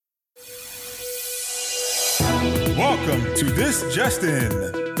Welcome to This Just In,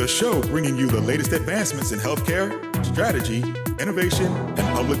 the show bringing you the latest advancements in healthcare, strategy, innovation, and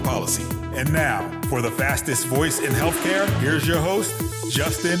public policy. And now, for the fastest voice in healthcare, here's your host,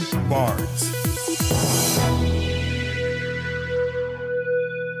 Justin Barnes.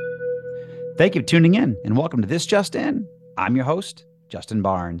 Thank you for tuning in, and welcome to This Just In. I'm your host, Justin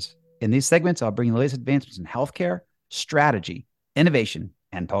Barnes. In these segments, I'll bring you the latest advancements in healthcare, strategy, innovation,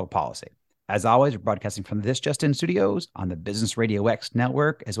 and public policy. As always, we're broadcasting from the This Just In studios on the Business Radio X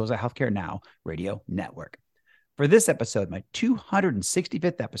network, as well as the Healthcare Now radio network. For this episode, my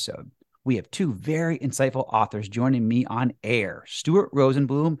 265th episode, we have two very insightful authors joining me on air, Stuart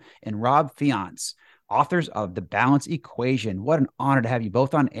Rosenblum and Rob Fiance, authors of The Balance Equation. What an honor to have you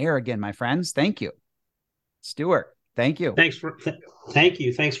both on air again, my friends. Thank you. Stuart, thank you. Thank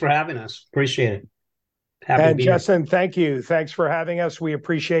you. Thanks for having us. Appreciate it. And Justin, thank you. Thanks for having us. We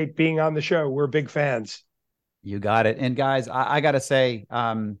appreciate being on the show. We're big fans. You got it. And guys, I got to say,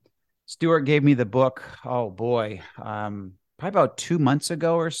 Stuart gave me the book, probably about 2 months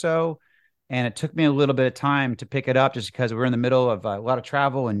ago or so. And it took me a little bit of time to pick it up just because we're in the middle of a lot of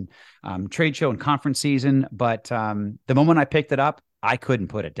travel and trade show and conference season. But the moment I picked it up, I couldn't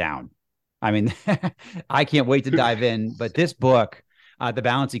put it down. I mean, I can't wait to dive in. But this book, The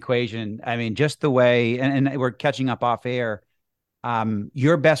Balance Equation, I mean, just the way, and we're catching up off air,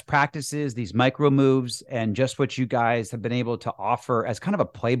 your best practices, these micro moves, and just what you guys have been able to offer as kind of a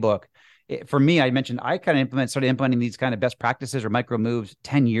playbook. For me, I mentioned I kind of started implementing these kind of best practices or micro moves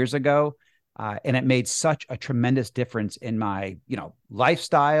 10 years ago. And it made such a tremendous difference in my,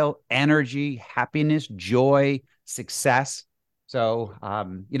 lifestyle, energy, happiness, joy, success. So, I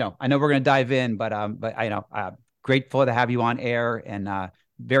know we're going to dive in, but grateful to have you on air and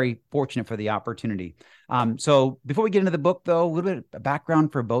very fortunate for the opportunity. So before we get into the book, though, a little bit of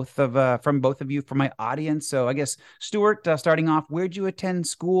background for from both of you, for my audience. So I guess, Stuart, starting off, where'd you attend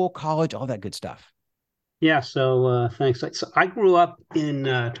school, college, all that good stuff? Yeah, so thanks. So I grew up in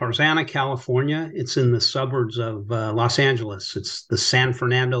Tarzana, California. It's in the suburbs of Los Angeles. It's the San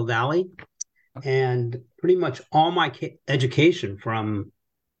Fernando Valley. And pretty much all my education from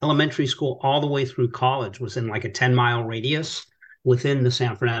elementary school all the way through college was in like a 10-mile radius within the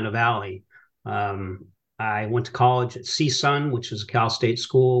San Fernando Valley. I went to college at CSUN, which is a Cal State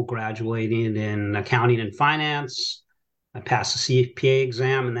school, graduated in accounting and finance. I passed the CPA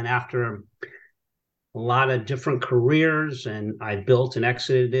exam, and then after a lot of different careers, and I built and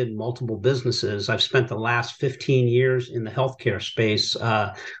exited multiple businesses, I've spent the last 15 years in the healthcare space,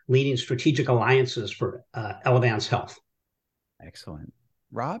 leading strategic alliances for Elevance Health. Excellent.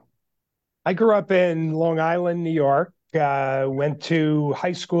 Rob? I grew up in Long Island, New York. Went to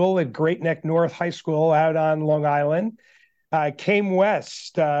high school at Great Neck North High School out on Long Island. Came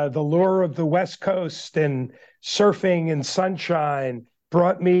west. The lure of the West Coast and surfing and sunshine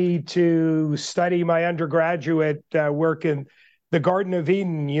brought me to study my undergraduate work in the Garden of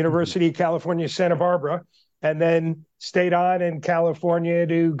Eden, University of California, Santa Barbara, and then stayed on in California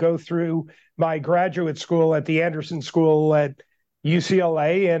to go through my graduate school at the Anderson School at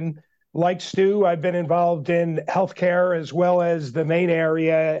UCLA. And like Stu, I've been involved in healthcare, as well as the main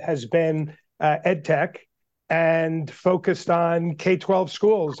area has been ed tech, and focused on K-12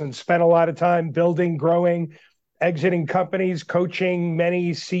 schools, and spent a lot of time building, growing, exiting companies, coaching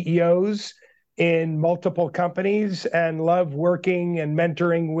many CEOs in multiple companies, and love working and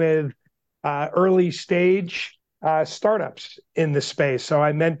mentoring with early stage startups in the space. So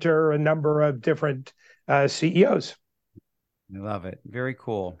I mentor a number of different CEOs. I love it. Very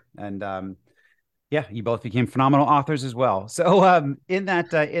cool. And you both became phenomenal authors as well. So in that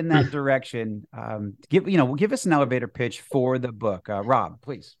direction, give us an elevator pitch for the book. Rob,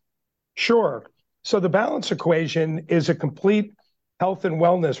 please. Sure. So The Balance Equation is a complete health and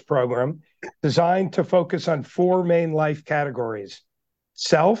wellness program designed to focus on four main life categories: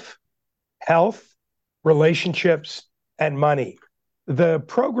 self, health, relationships, and money. The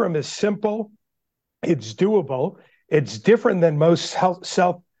program is simple. It's doable. It's different than most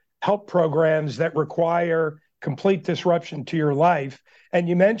self-help programs that require complete disruption to your life. And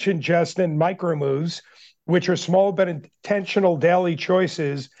you mentioned, Justin, micro moves, which are small but intentional daily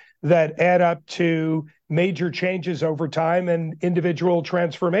choices that add up to major changes over time and individual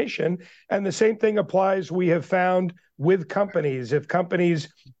transformation. And the same thing applies, we have found, with companies. If companies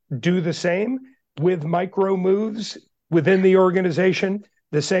do the same with micro moves within the organization,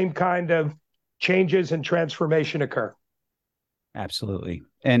 the same kind of changes and transformation occur. Absolutely.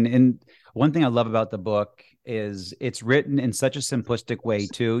 And one thing I love about the book is it's written in such a simplistic way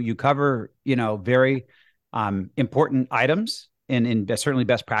too. You cover, very important items in certainly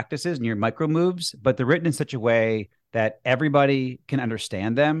best practices and your micro moves, but they're written in such a way that everybody can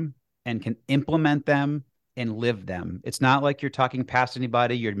understand them and can implement them and live them. It's not like you're talking past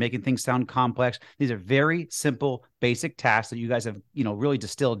anybody. You're making things sound complex. These are very simple, basic tasks that you guys have, really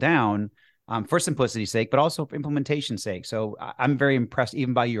distilled down for simplicity's sake, but also for implementation's sake. So I'm very impressed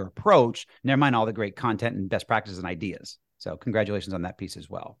even by your approach, never mind all the great content and best practices and ideas. So congratulations on that piece as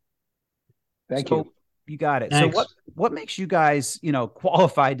well. Thank you. You got it. Thanks. So what makes you guys,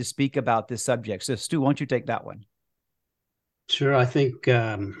 qualified to speak about this subject? So Stu, why don't you take that one? Sure. I think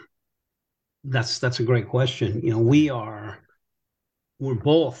that's a great question. We're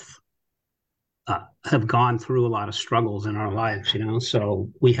both have gone through a lot of struggles in our lives, so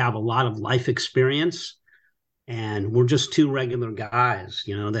we have a lot of life experience, and we're just two regular guys,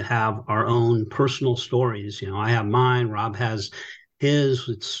 that have our own personal stories. I have mine, Rob has his.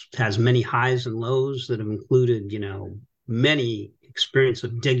 It has many highs and lows that have included, many experience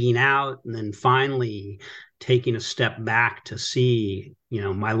of digging out and then finally taking a step back to see,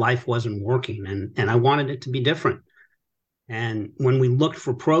 my life wasn't working and I wanted it to be different. And when we looked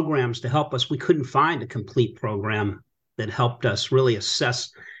for programs to help us, we couldn't find a complete program that helped us really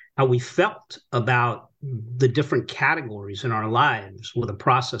assess how we felt about the different categories in our lives with a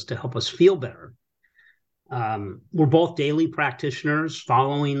process to help us feel better. We're both daily practitioners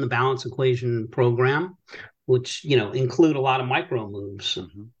following the balance equation program, which, include a lot of micro moves.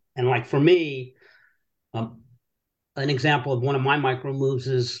 Mm-hmm. And like for me, an example of one of my micro moves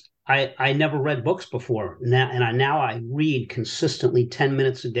is I never read books before. Now I read consistently 10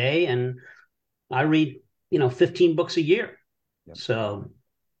 minutes a day, and I read, 15 books a year. Yep. So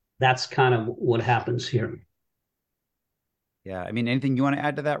that's kind of what happens here. Yeah. I mean, anything you want to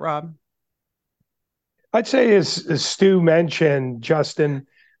add to that, Rob? I'd say as Stu mentioned, Justin,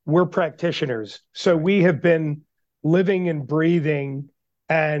 we're practitioners. So we have been living and breathing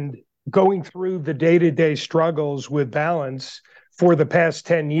and going through the day-to-day struggles with balance for the past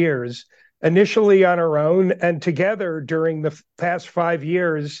 10 years, initially on our own and together during the past 5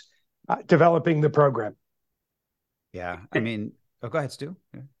 years, developing the program. Yeah. I mean, go ahead, Stu.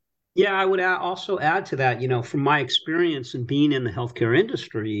 Yeah, I would also add to that, from my experience in being in the healthcare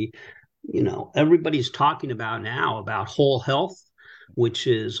industry, everybody's talking about now about whole health, which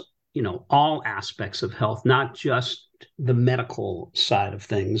is, all aspects of health, not just the medical side of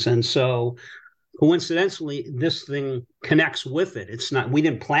things. And so coincidentally, this thing connects with it. It's not, we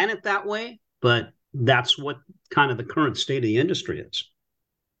didn't plan it that way, but that's what kind of the current state of the industry is.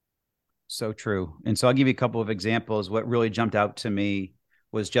 So true. And so I'll give you a couple of examples. What really jumped out to me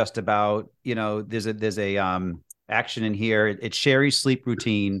was just about, there's a action in here. It's Sherry's sleep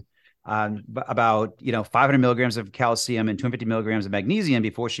routine, about 500 milligrams of calcium and 250 milligrams of magnesium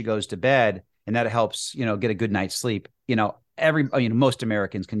before she goes to bed, and that helps get a good night's sleep. Most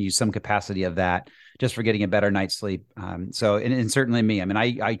Americans can use some capacity of that just for getting a better night's sleep. So certainly me. I mean,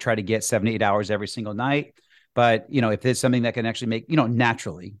 I try to get 7 to 8 hours every single night. But, if there's something that can actually make,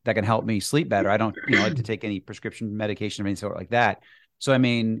 naturally that can help me sleep better, I don't, like to take any prescription medication or anything sort like that. So, I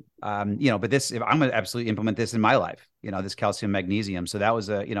mean, but this, I'm going to absolutely implement this in my life, this calcium magnesium. So that was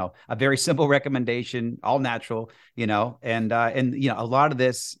a very simple recommendation, all natural, and a lot of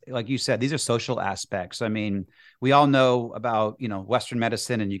this, like you said, these are social aspects. I mean, we all know about, Western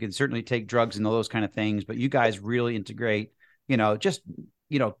medicine, and you can certainly take drugs and all those kind of things, but you guys really integrate,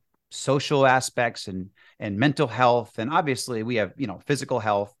 social aspects and mental health. And obviously we have, physical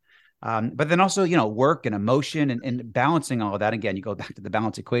health. But then also, work and emotion and balancing all of that. Again, you go back to the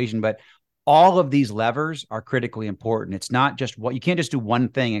balance equation, but all of these levers are critically important. It's not just you can't just do one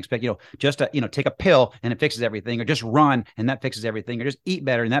thing and expect, just to, take a pill and it fixes everything, or just run and that fixes everything, or just eat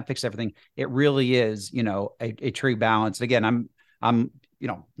better and that fixes everything. It really is, a true balance. Again, I'm,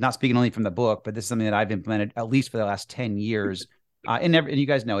 not speaking only from the book, but this is something that I've implemented at least for the last 10 years. And you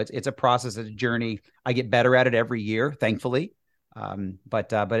guys know it's a process, it's a journey. I get better at it every year, thankfully.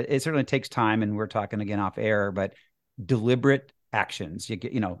 But it certainly takes time, and we're talking again off air, but deliberate actions,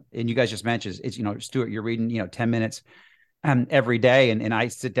 and you guys just mentioned it's, Stuart, you're reading, 10 minutes, every day. And I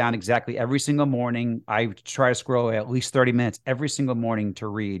sit down exactly every single morning. I try to scroll at least 30 minutes every single morning to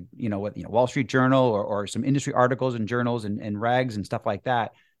read, Wall Street Journal or some industry articles and journals and regs and stuff like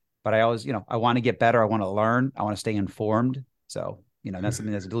that. But I always, I want to get better. I want to learn. I want to stay informed. So, that's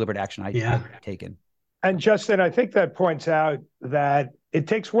something that's a deliberate action I've taken. And Justin, I think that points out that it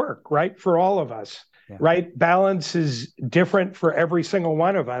takes work, right? For all of us, right? Balance is different for every single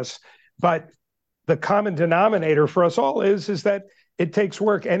one of us, but the common denominator for us all is that it takes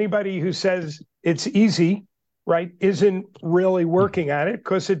work. Anybody who says it's easy, right, isn't really working at it,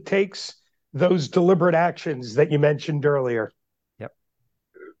 because it takes those deliberate actions that you mentioned earlier.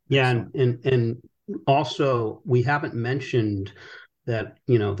 Yeah, Excellent. and also we haven't mentioned that,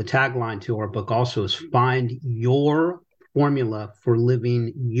 the tagline to our book also is find your formula for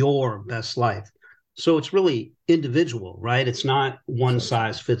living your best life. So it's really individual, right? It's not one So true.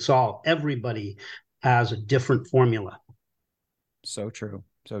 size fits all. Everybody has a different formula. So true.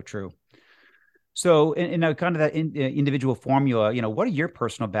 So true. So, in kind of that individual formula, what are your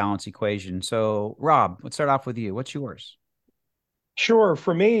personal balance equations? So, Rob, let's start off with you. What's yours? Sure.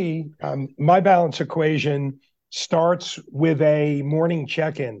 For me, my balance equation starts with a morning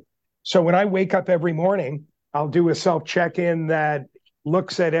check-in. So when I wake up every morning, I'll do a self check-in that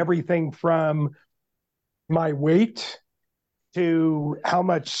looks at everything from my weight to how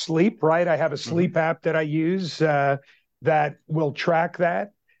much sleep, right? I have a sleep app that I use that will track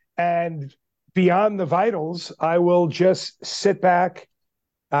that. And beyond the vitals, I will just sit back,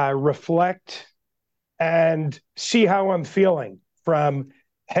 reflect, and see how I'm feeling from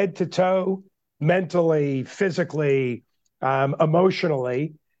head to toe, mentally, physically,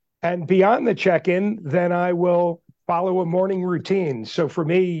 emotionally. And beyond the check in, then I will follow a morning routine. So for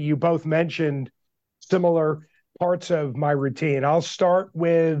me, you both mentioned similar parts of my routine. I'll start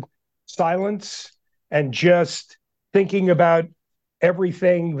with silence and just thinking about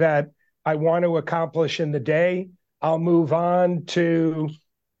everything that I want to accomplish in the day. I'll move on to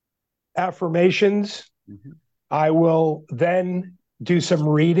affirmations. Mm-hmm. I will then do some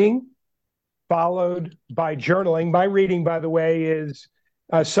reading, followed by journaling. My reading, by the way, is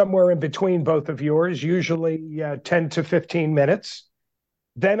somewhere in between both of yours, usually 10 to 15 minutes.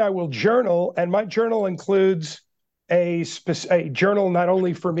 Then I will journal, and my journal includes a journal not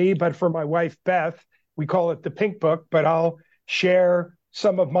only for me, but for my wife, Beth. We call it the Pink Book, but I'll share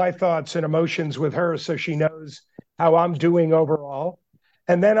some of my thoughts and emotions with her so she knows how I'm doing overall.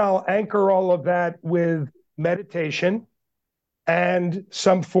 And then I'll anchor all of that with meditation and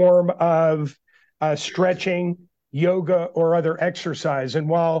some form of stretching, yoga, or other exercise. And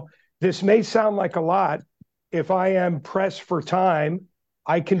while this may sound like a lot, if I am pressed for time,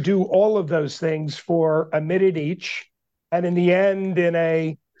 I can do all of those things for a minute each. And in the end, in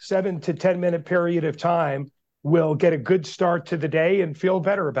a 7 to 10 minute period of time, we'll get a good start to the day and feel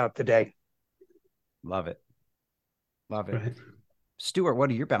better about the day. Love it. Love it. Right. Stuart, what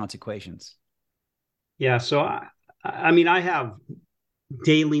are your balance equations? Yeah, so I have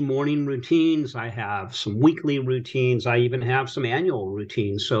daily morning routines. I have some weekly routines. I even have some annual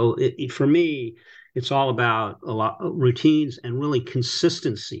routines. So for me, it's all about a lot of routines and really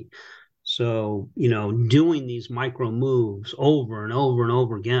consistency. So, doing these micro moves over and over and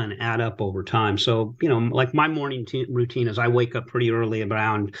over again add up over time. So, like my morning routine is I wake up pretty early,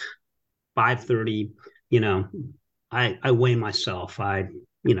 around 5:30. I weigh myself. I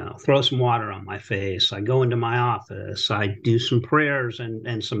throw some water on my face. I go into my office. I do some prayers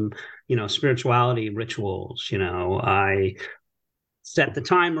and some, spirituality rituals. I set the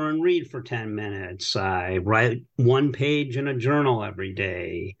timer and read for 10 minutes. I write one page in a journal every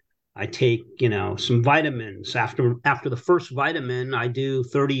day. I take, some vitamins. After the first vitamin, I do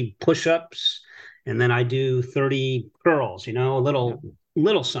 30 push-ups, and then I do 30 curls, a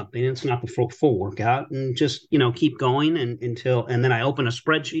little something. It's not the full workout, and just, keep going and then I open a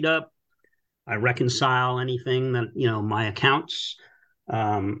spreadsheet up. I reconcile anything that, my accounts.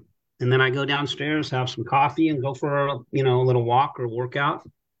 And then I go downstairs, have some coffee, and go for a little walk or workout,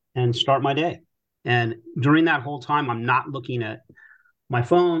 and start my day. And during that whole time, I'm not looking at my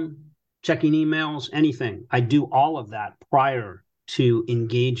phone, checking emails, anything. I do all of that prior to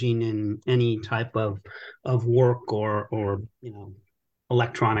engaging in any type of work or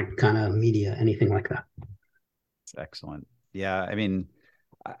electronic kind of media, anything like that. It's excellent. Yeah, I mean,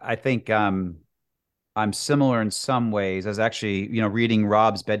 I think I'm similar in some ways. I was actually, reading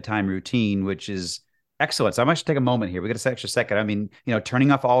Rob's bedtime routine, which is excellent. So I'm actually take a moment here. We got an extra second. I mean,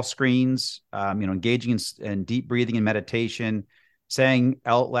 turning off all screens, engaging in deep breathing and meditation, saying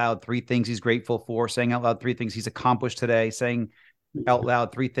out loud 3 things he's grateful for, saying out loud 3 things he's accomplished today, saying out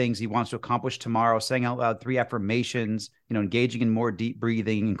loud 3 things he wants to accomplish tomorrow, saying out loud 3 affirmations, engaging in more deep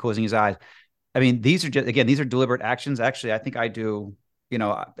breathing and closing his eyes. I mean, these are deliberate actions. Actually, I think I do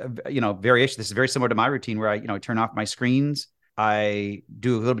variation. This is very similar to my routine where I, turn off my screens. I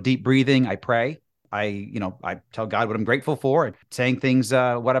do a little bit deep breathing. I pray. I tell God what I'm grateful for and saying things,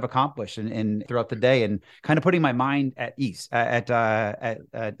 what I've accomplished and throughout the day and kind of putting my mind at ease, at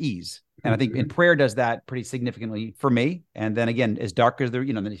ease. And I think in prayer does that pretty significantly for me. And then again, as dark as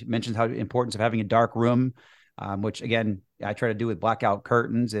then he mentions how importance of having a dark room, which again, I try to do with blackout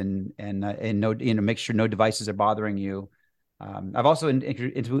curtains and no, make sure no devices are bothering you. I've also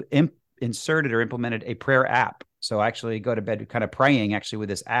inserted or implemented a prayer app So I actually go to bed kind of praying actually with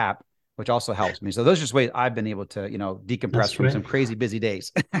this app, which also helps me. So those are just ways I've been able to, decompress from some crazy busy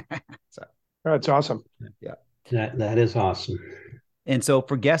days. So that's awesome. Yeah. That is awesome. And so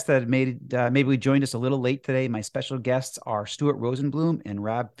for guests that have maybe joined us a little late today, my special guests are Stuart Rosenblum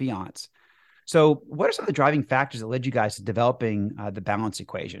and Fiance. So what are some of the driving factors that led you guys to developing the balance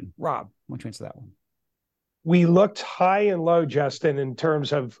equation? Rob, why don't you answer that one? We looked high and low, Justin, in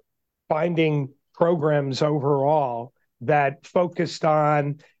terms of finding programs overall that focused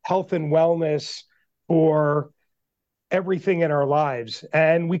on health and wellness for everything in our lives.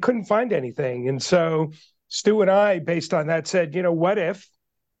 And we couldn't find anything. And so Stu and I, based on that, said, what if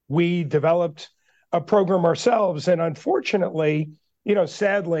we developed a program ourselves? And unfortunately,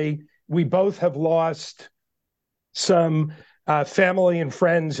 sadly, we both have lost some family and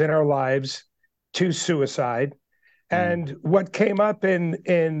friends in our lives to suicide. And what came up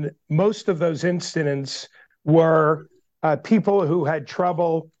in most of those incidents were people who had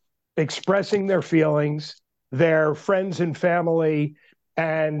trouble expressing their feelings, their friends and family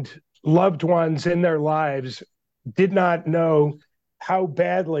and loved ones in their lives did not know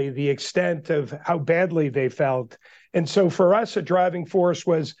the extent of how badly they felt. And so for us, a driving force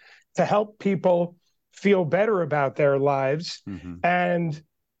was to help people feel better about their lives. Mm-hmm. And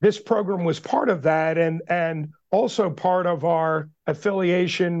this program was part of that, and also part of our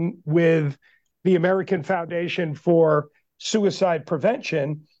affiliation with the American Foundation for Suicide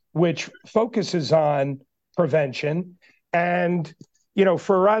Prevention, which focuses on prevention. And,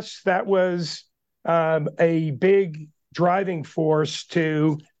 for us, that was a big driving force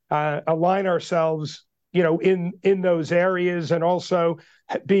to align ourselves, in those areas, and also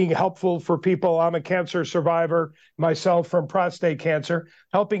being helpful for people. I'm a cancer survivor myself from prostate cancer,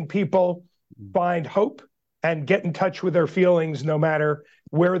 helping people find hope and get in touch with their feelings, no matter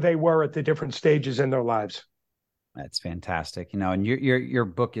where they were at the different stages in their lives. That's fantastic. And your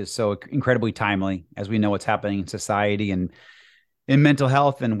book is so incredibly timely, as we know what's happening in society and in mental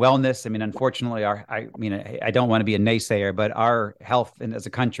health and wellness. I mean, unfortunately, I don't want to be a naysayer, but our health as a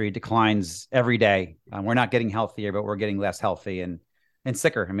country declines every day. We're not getting healthier, but we're getting less healthy and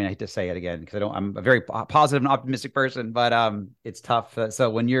sicker. I mean, I hate to say it again, because I'm a very positive and optimistic person, but it's tough. So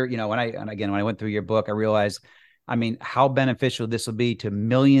when when I went through your book, I realized, how beneficial this will be to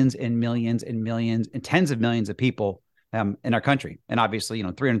millions and millions and millions and tens of millions of people in our country. And obviously,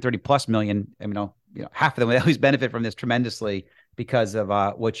 330 plus million, half of them will always benefit from this tremendously because of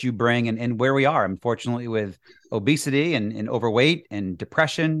what you bring and where we are, unfortunately, with obesity and overweight and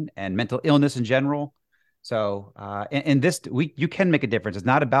depression and mental illness in general. So, you can make a difference. It's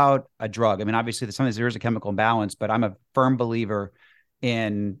not about a drug. Obviously sometimes there is a chemical imbalance, but I'm a firm believer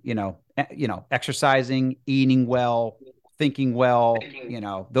in, exercising, eating well, thinking well,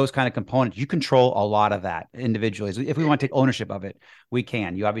 those kind of components. You control a lot of that individually. If we want to take ownership of it, we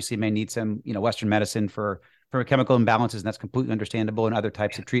can. You obviously may need some, Western medicine for chemical imbalances, and that's completely understandable, and other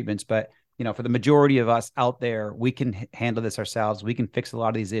types of treatments. But, for the majority of us out there, we can handle this ourselves. We can fix a lot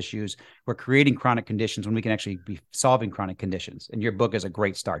of these issues. We're creating chronic conditions when we can actually be solving chronic conditions. And your book is a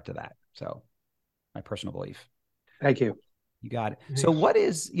great start to that. So my personal belief. Thank you. You got it. So what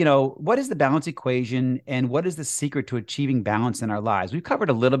is the balance equation, and what is the secret to achieving balance in our lives? We've covered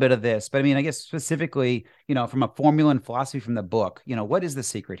a little bit of this, but I guess specifically, from a formula and philosophy from the book, what is the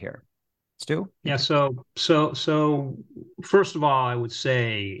secret here? Stu? Yeah. So first of all, I would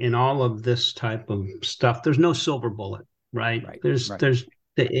say in all of this type of stuff, there's no silver bullet, right? You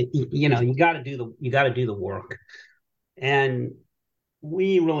got to do the work. And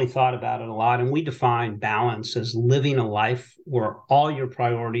we really thought about it a lot, and we define balance as living a life where all your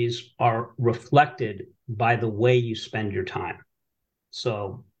priorities are reflected by the way you spend your time.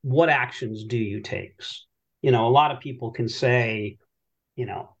 So what actions do you take? A lot of people can say,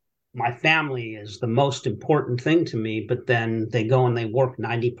 my family is the most important thing to me, but then they go and they work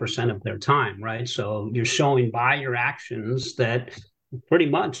 90% of their time, right? So you're showing by your actions that pretty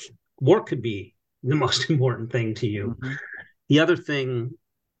much work could be the most important thing to you. Mm-hmm. The other thing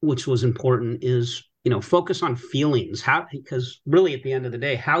which was important is, focus on feelings. Because really at the end of the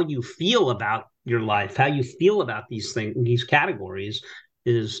day, how you feel about your life, how you feel about these things, these categories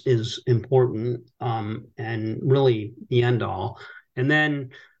is important, and really the end all. And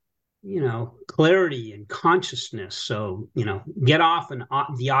then, clarity and consciousness. So, get off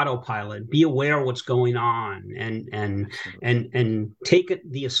the autopilot, be aware of what's going on, and take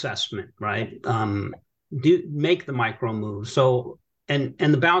the assessment, right? Make the micro moves. So, and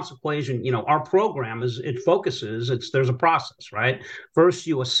the balance equation, our program there's a process, right? First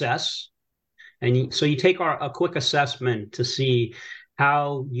you assess, and so you take a quick assessment to see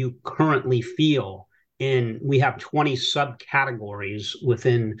how you currently feel we have 20 subcategories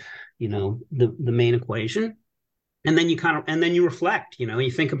within, the main equation. And then you reflect,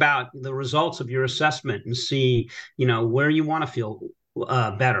 you think about the results of your assessment and see, where you want to feel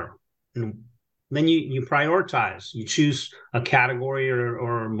better. And then you prioritize, you choose a category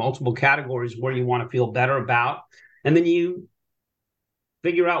or multiple categories where you want to feel better about. And then you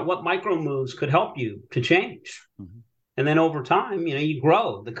figure out what micro moves could help you to change. Mm-hmm. And then over time, you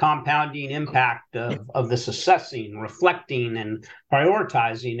grow the compounding impact of this assessing, reflecting, and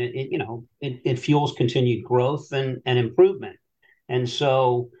prioritizing. It fuels continued growth and improvement. And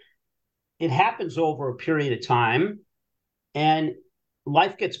so it happens over a period of time, and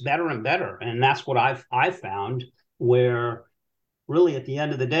life gets better and better. And that's what I've found, where really at the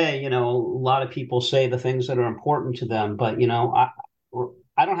end of the day, a lot of people say the things that are important to them, but,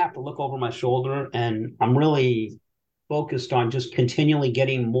 I don't have to look over my shoulder, and I'm really focused on just continually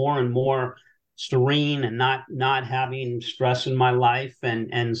getting more and more serene and not having stress in my life.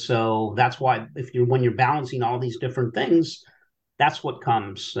 And so that's why when you're balancing all these different things, that's what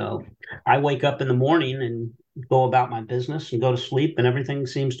comes. So I wake up in the morning and go about my business and go to sleep, and everything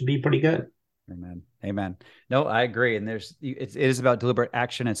seems to be pretty good. Amen. No, I agree. And it is about deliberate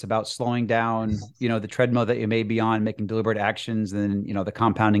action. It's about slowing down, the treadmill that you may be on, making deliberate actions, and then, the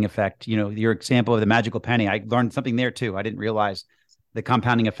compounding effect. Your example of the magical penny, I learned something there too. I didn't realize the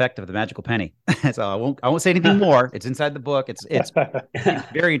compounding effect of the magical penny. So I won't say anything more. It's inside the book. It's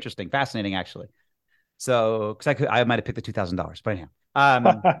very interesting, fascinating, actually. So, because I might have picked the $2,000, but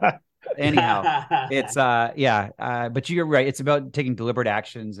anyhow, it's but you're right. It's about taking deliberate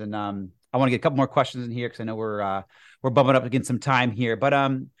actions, and I want to get a couple more questions in here because I know we're bumping up against some time here. But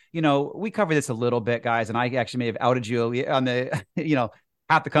we covered this a little bit, guys, and I actually may have outed you on the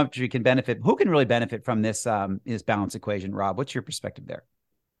half the country can benefit. Who can really benefit from this balance equation? Rob, what's your perspective there?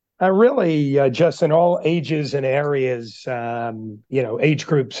 Really, just in all ages and areas, age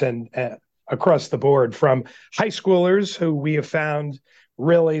groups and across the board, from high schoolers who we have found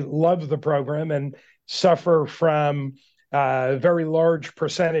really love the program and suffer from a very large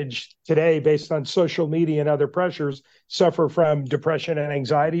percentage today, based on social media and other pressures, suffer from depression and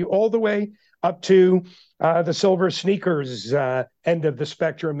anxiety, all the way up to the silver sneakers end of the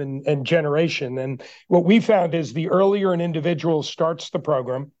spectrum and generation. And what we found is the earlier an individual starts the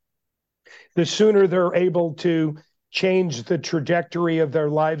program, the sooner they're able to change the trajectory of their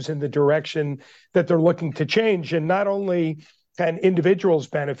lives in the direction that they're looking to change. And not only can individuals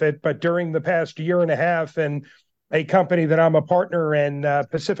benefit, but during the past year and a half, and a company that I'm a partner in,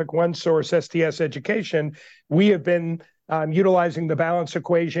 Pacific One Source STS Education, we have been utilizing the balance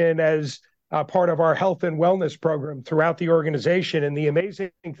equation as part of our health and wellness program throughout the organization. And the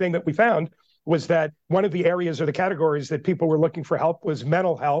amazing thing that we found was that one of the areas or the categories that people were looking for help was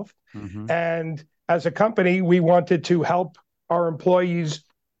mental health. Mm-hmm. And as a company, we wanted to help our employees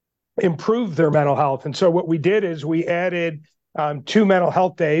improve their mental health. And so what we did is we added 2 mental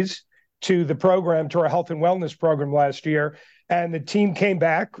health days to the program, to our health and wellness program last year. And the team came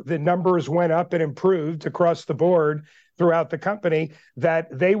back, the numbers went up and improved across the board throughout the company, that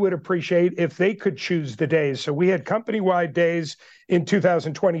they would appreciate if they could choose the days. So we had company-wide days in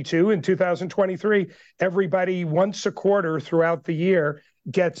 2022. In 2023, everybody once a quarter throughout the year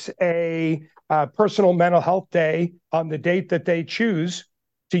gets a personal mental health day on the date that they choose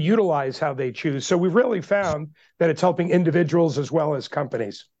to utilize how they choose. So we've really found that it's helping individuals as well as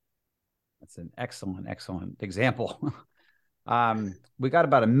companies. That's an excellent example. We got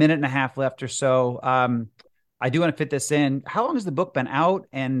about a minute and a half left or so. I do want to fit this in. How long has the book been out,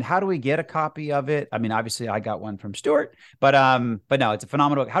 and how do we get a copy of it? I mean, obviously I got one from Stuart, but no, it's a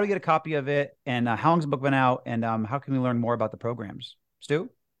phenomenal book. How do we get a copy of it, and how long has the book been out, and how can we learn more about the programs?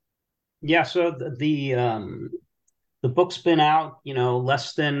 Stu? Yeah, so the book's been out,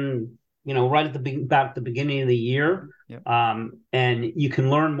 less than, right at about the beginning of the year. Yep. And you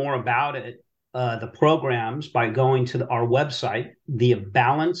can learn more about it, the programs, by going to our website,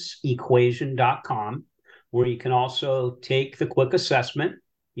 thebalanceequation.com, where you can also take the quick assessment.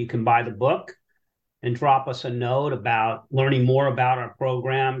 You can buy the book and drop us a note about learning more about our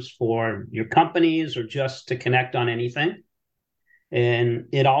programs for your companies or just to connect on anything. And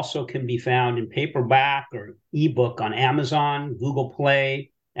it also can be found in paperback or ebook on Amazon, Google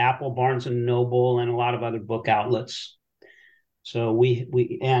Play, Apple, Barnes and Noble, and a lot of other book outlets. So we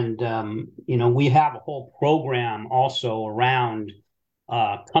have a whole program also around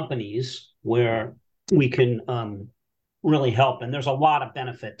companies where we can really help, and there's a lot of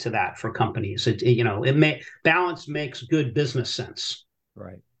benefit to that for companies. Balance makes good business sense.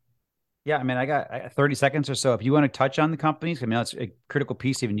 Right. Yeah, I mean, I got 30 seconds or so. If you want to touch on the companies, I mean, that's a critical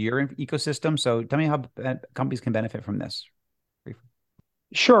piece even your ecosystem. So tell me how companies can benefit from this.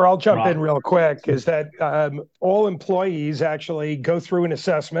 Sure, I'll jump in Rob. real quick. Is that all employees actually go through an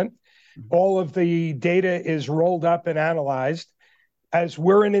assessment. All of the data is rolled up and analyzed. As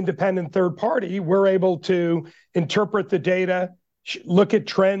we're an independent third party, we're able to interpret the data, look at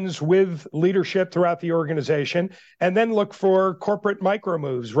trends with leadership throughout the organization, and then look for corporate micro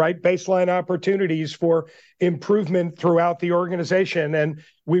moves, right? Baseline opportunities for improvement throughout the organization. And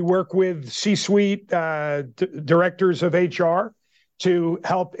we work with C-suite directors of HR to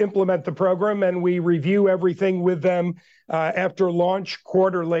help implement the program, and we review everything with them after launch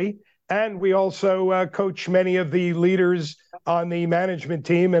quarterly. And we also coach many of the leaders on the management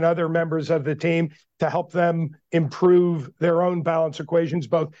team and other members of the team to help them improve their own balance equations,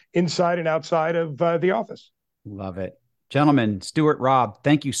 both inside and outside of the office. Love it. Gentlemen, Stuart, Rob,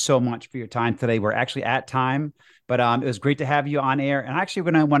 thank you so much for your time today. We're actually at time, but it was great to have you on air. And actually,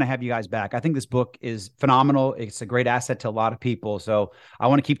 we're going to want to have you guys back. I think this book is phenomenal. It's a great asset to a lot of people. So I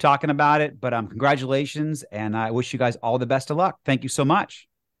want to keep talking about it, but congratulations. And I wish you guys all the best of luck. Thank you so much.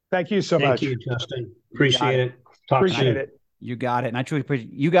 Thank you so much. Thank you, Justin. Appreciate it. Appreciate it. You got it. And I truly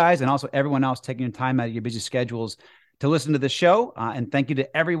appreciate you guys and also everyone else taking your time out of your busy schedules to listen to the show. And thank you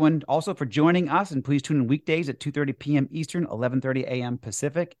to everyone also for joining us. And please tune in weekdays at 2:30 p.m. Eastern, 11:30 a.m.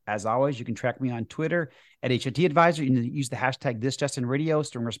 Pacific. As always, you can track me on Twitter at HIT Advisor. You can use the hashtag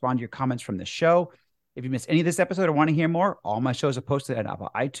ThisJustinRadio to respond to your comments from the show. If you missed any of this episode or want to hear more, all my shows are posted at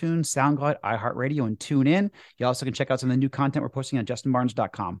iTunes, SoundCloud, iHeartRadio, and TuneIn. You also can check out some of the new content we're posting on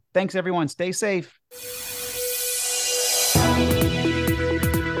justinbarnes.com. Thanks, everyone. Stay safe.